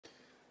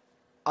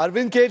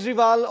Arvind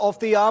Kejriwal of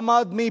the Aam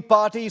Aadmi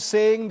Party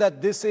saying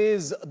that this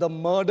is the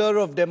murder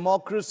of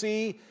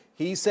democracy.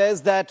 He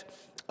says that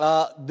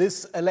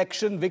this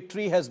election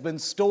victory has been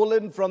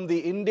stolen from the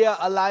India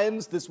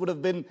Alliance. This would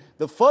have been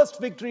the first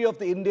victory of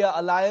the India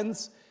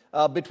Alliance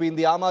between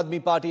the Aam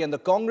Aadmi Party and the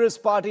Congress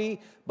Party,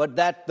 but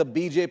that the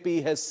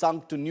BJP has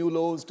sunk to new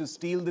lows to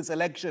steal this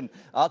election.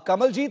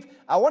 Kamaljeet,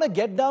 I want to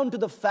get down to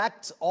the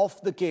facts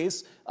of the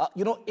case.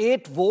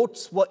 8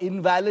 votes were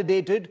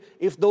invalidated.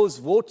 If those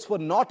votes were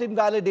not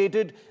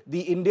invalidated,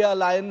 the India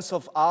Alliance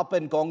of AAP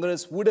and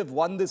Congress would have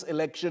won this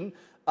election.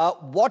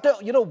 What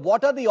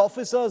are the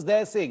officers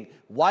there saying?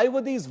 Why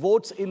were these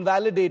votes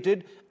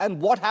invalidated, and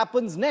what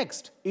happens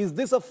next? Is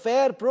this a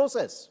fair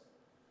process?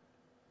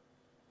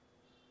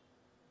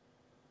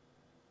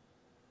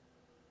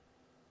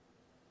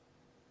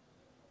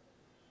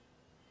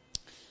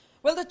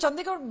 Well, the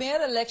Chandigarh Mayor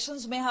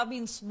elections may have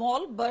been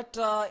small, but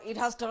it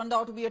has turned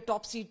out to be a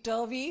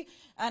topsy-turvy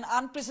and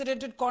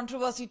unprecedented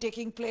controversy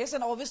taking place.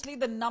 And obviously,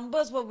 the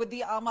numbers were with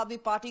the Aam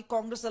Aadmi Party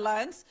Congress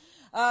alliance.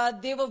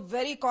 They were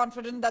very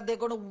confident that they're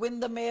going to win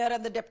the mayor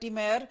and the deputy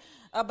mayor.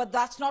 But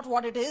that's not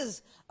what it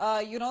is.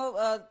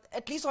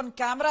 At least on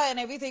camera and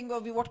everything,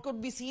 what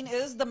could be seen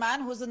is the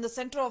man who's in the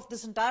center of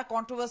this entire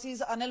controversy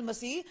is Anil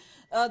Masih,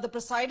 the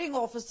presiding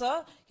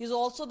officer. He's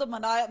also the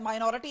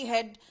minority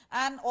head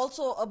and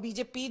also a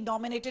BJP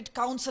nominated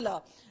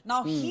councillor.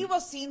 Now, he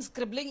was seen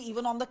scribbling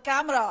even on the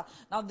camera.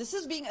 Now, this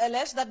is being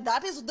alleged that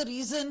that is the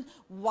reason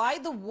why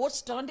the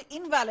votes turned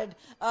invalid.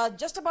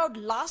 Just about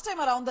last time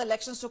around the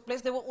elections took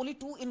place, there were only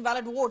 2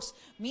 invalid votes.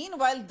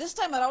 Meanwhile, this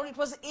time around, it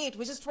was 8,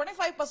 which is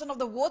 25% of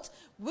the votes,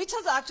 which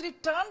has actually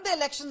turned the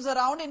elections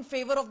around in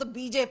favor of the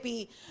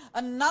BJP.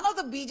 None of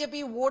the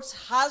BJP votes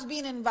has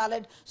been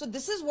invalid. So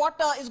this is what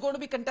is going to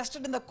be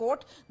contested in the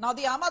court. Now,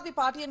 the Aam Aadmi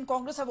Party and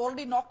Congress have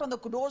already knocked on the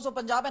doors of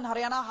Punjab and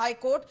Haryana High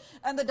Court,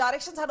 and the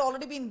directions had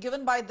already been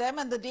given by them,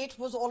 and the date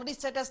was already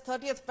set as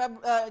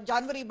 30th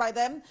January by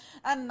them.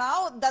 And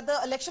now that the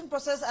election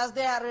process, as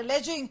they are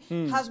alleging,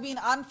 has been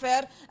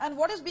unfair, and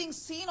what is being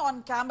seen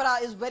on camera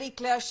is very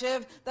clear,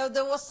 Shiv, that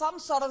there was some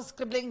sort of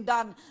scribbling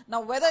done.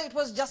 Now, whether it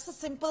was just a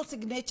simple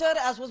signature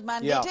as was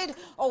mandated,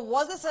 or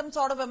was there some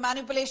sort of a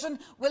manipulation,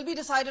 will be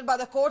decided by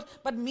the court.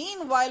 But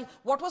meanwhile,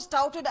 what was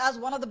touted as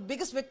one of the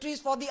biggest victories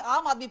for the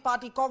Aam Aadmi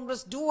Party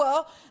Congress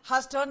duo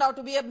has turned out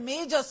to be a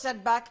major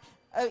setback.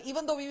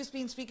 Even though we've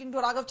been speaking to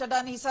Raghav Chadha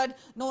and he said,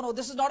 no,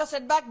 this is not a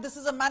setback, this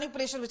is a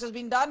manipulation which has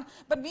been done.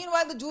 But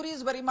meanwhile, the jury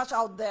is very much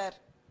out there.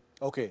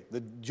 Okay, the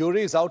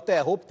jury is out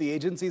there. I hope the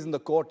agencies in the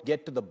court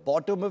get to the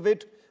bottom of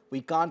it. We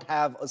can't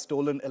have a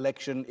stolen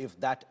election if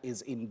that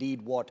is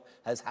indeed what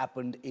has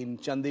happened in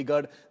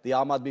Chandigarh. The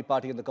Aam Aadmi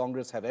Party and the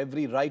Congress have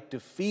every right to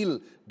feel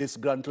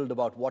disgruntled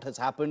about what has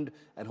happened,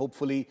 and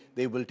hopefully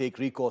they will take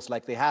recourse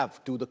like they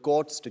have to the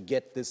courts to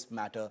get this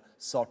matter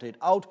sorted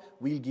out.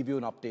 We'll give you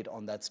an update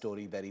on that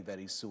story very,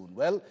 very soon.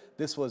 Well,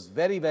 this was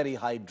very, very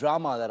high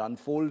drama that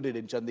unfolded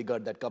in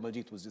Chandigarh that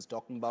Kamaljeet was just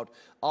talking about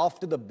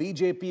after the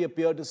BJP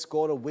appeared to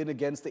score a win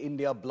against the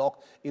India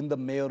bloc in the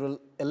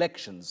mayoral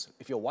elections.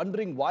 If you're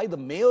wondering why the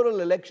mayoral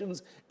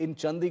elections in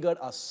Chandigarh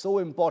are so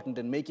important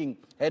in making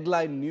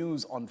headline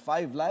news on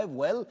 5 Live,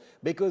 well,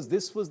 because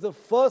this was the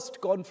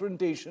first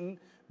confrontation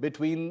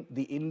between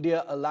the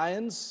India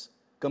Alliance,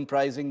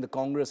 comprising the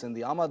Congress and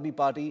the Aam Aadmi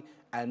Party,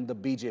 and the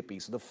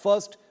BJP. So the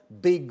first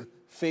big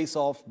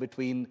face-off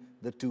between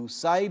the two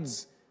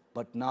sides,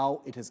 but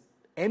now it has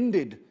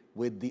ended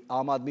with the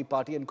Aam Aadmi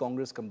Party and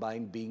Congress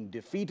combined being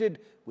defeated,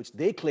 which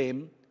they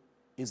claim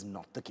is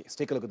not the case.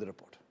 Take a look at the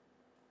report.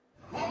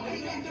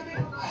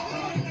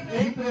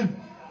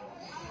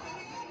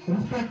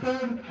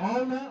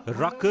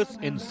 Ruckus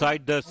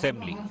inside the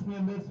assembly.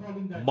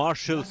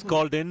 Marshals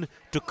called in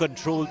to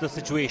control the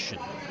situation.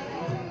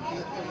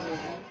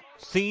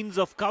 Scenes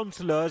of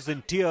councillors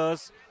in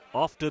tears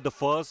after the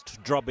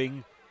first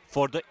drubbing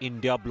for the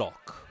India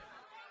bloc.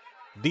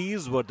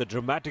 These were the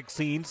dramatic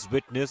scenes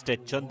witnessed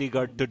at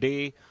Chandigarh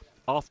today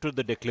after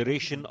the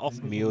declaration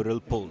of mayoral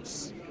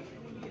polls.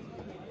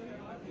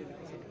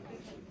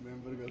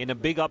 In a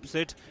big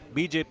upset,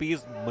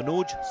 BJP's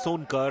Manoj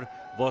Sonkar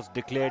was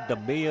declared the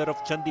mayor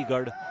of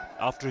Chandigarh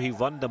after he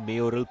won the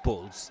mayoral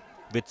polls,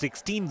 with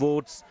 16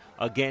 votes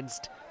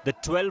against the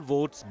 12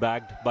 votes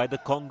bagged by the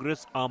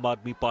Congress Aam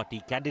Aadmi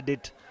Party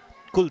candidate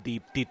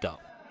Kuldeep Tita.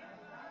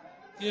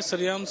 ये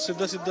सरेआम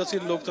सीधा सी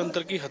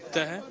लोकतंत्र की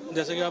हत्या है।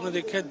 जैसे कि आपने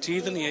देखा,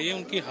 जीत नहीं है, ये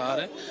उनकी हार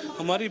है।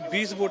 हमारी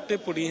 20 वोटें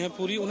पड़ी हैं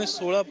पूरी, उन्हें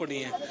 16 पड़ी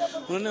हैं।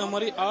 उन्होंने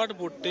हमारी 8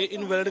 वोटें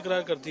इनवैलिड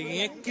करार कर दी गई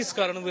हैं। किस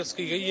कारणवश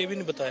की गई ये भी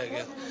नहीं बताया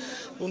गया।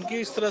 उनकी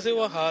इस तरह से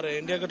वो हार है,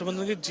 इंडिया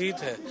गठबंधन की जीत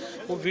है।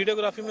 वो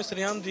वीडियोग्राफी में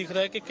सरेआम दिख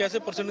रहा है कि कैसे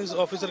प्रेसिडेंट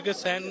ऑफिसर के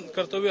साइन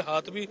करते हुए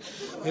हाथ भी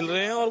हिल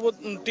रहे हैं और वो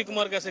टिक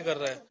मार कैसे कर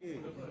रहा है।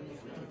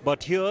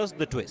 But here's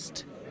the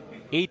twist.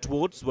 8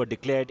 votes were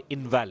declared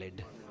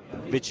invalid,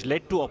 which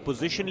led to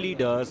opposition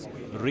leaders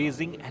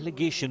raising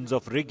allegations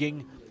of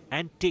rigging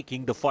and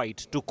taking the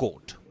fight to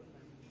court.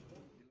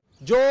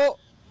 जो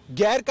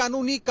गैर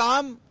कानूनी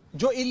काम,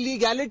 जो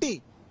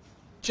इलीगैलिटी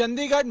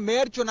चंडीगढ़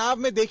मेयर चुनाव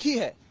में देखी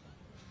है,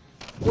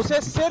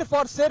 उसे सिर्फ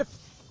और सिर्फ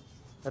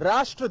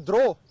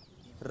राष्ट्रद्रोह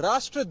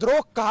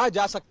कहा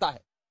जा सकता है।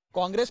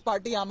 कांग्रेस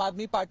पार्टी, आम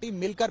आदमी पार्टी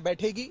मिलकर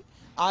बैठेगी।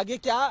 आगे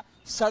क्या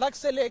सड़क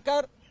से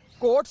लेकर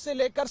कोर्ट से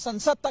लेकर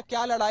संसद तक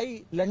क्या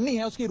लड़ाई लड़नी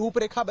है उसकी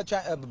रूपरेखा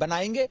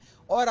बनाएंगे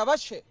और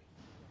अवश्य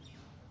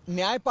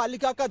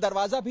न्यायपालिका का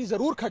दरवाजा भी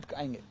जरूर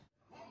खटकाएंगे।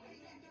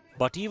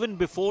 But even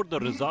before the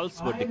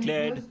results were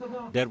declared,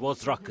 there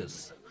was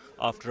ruckus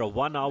after a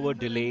 1-hour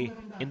delay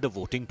in the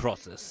voting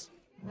process.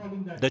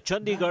 The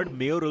Chandigarh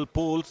mayoral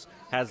polls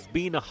has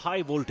been a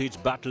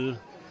high-voltage battle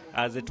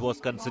as it was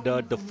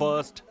considered the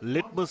first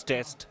litmus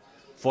test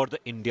for the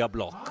India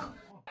bloc.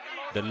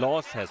 The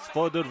loss has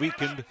further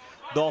weakened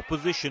the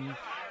opposition,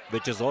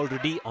 which is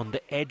already on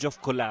the edge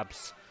of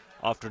collapse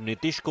after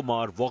Nitish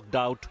Kumar walked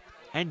out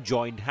and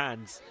joined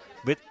hands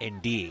with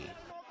NDA.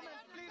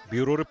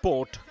 Bureau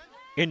Report,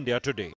 India Today.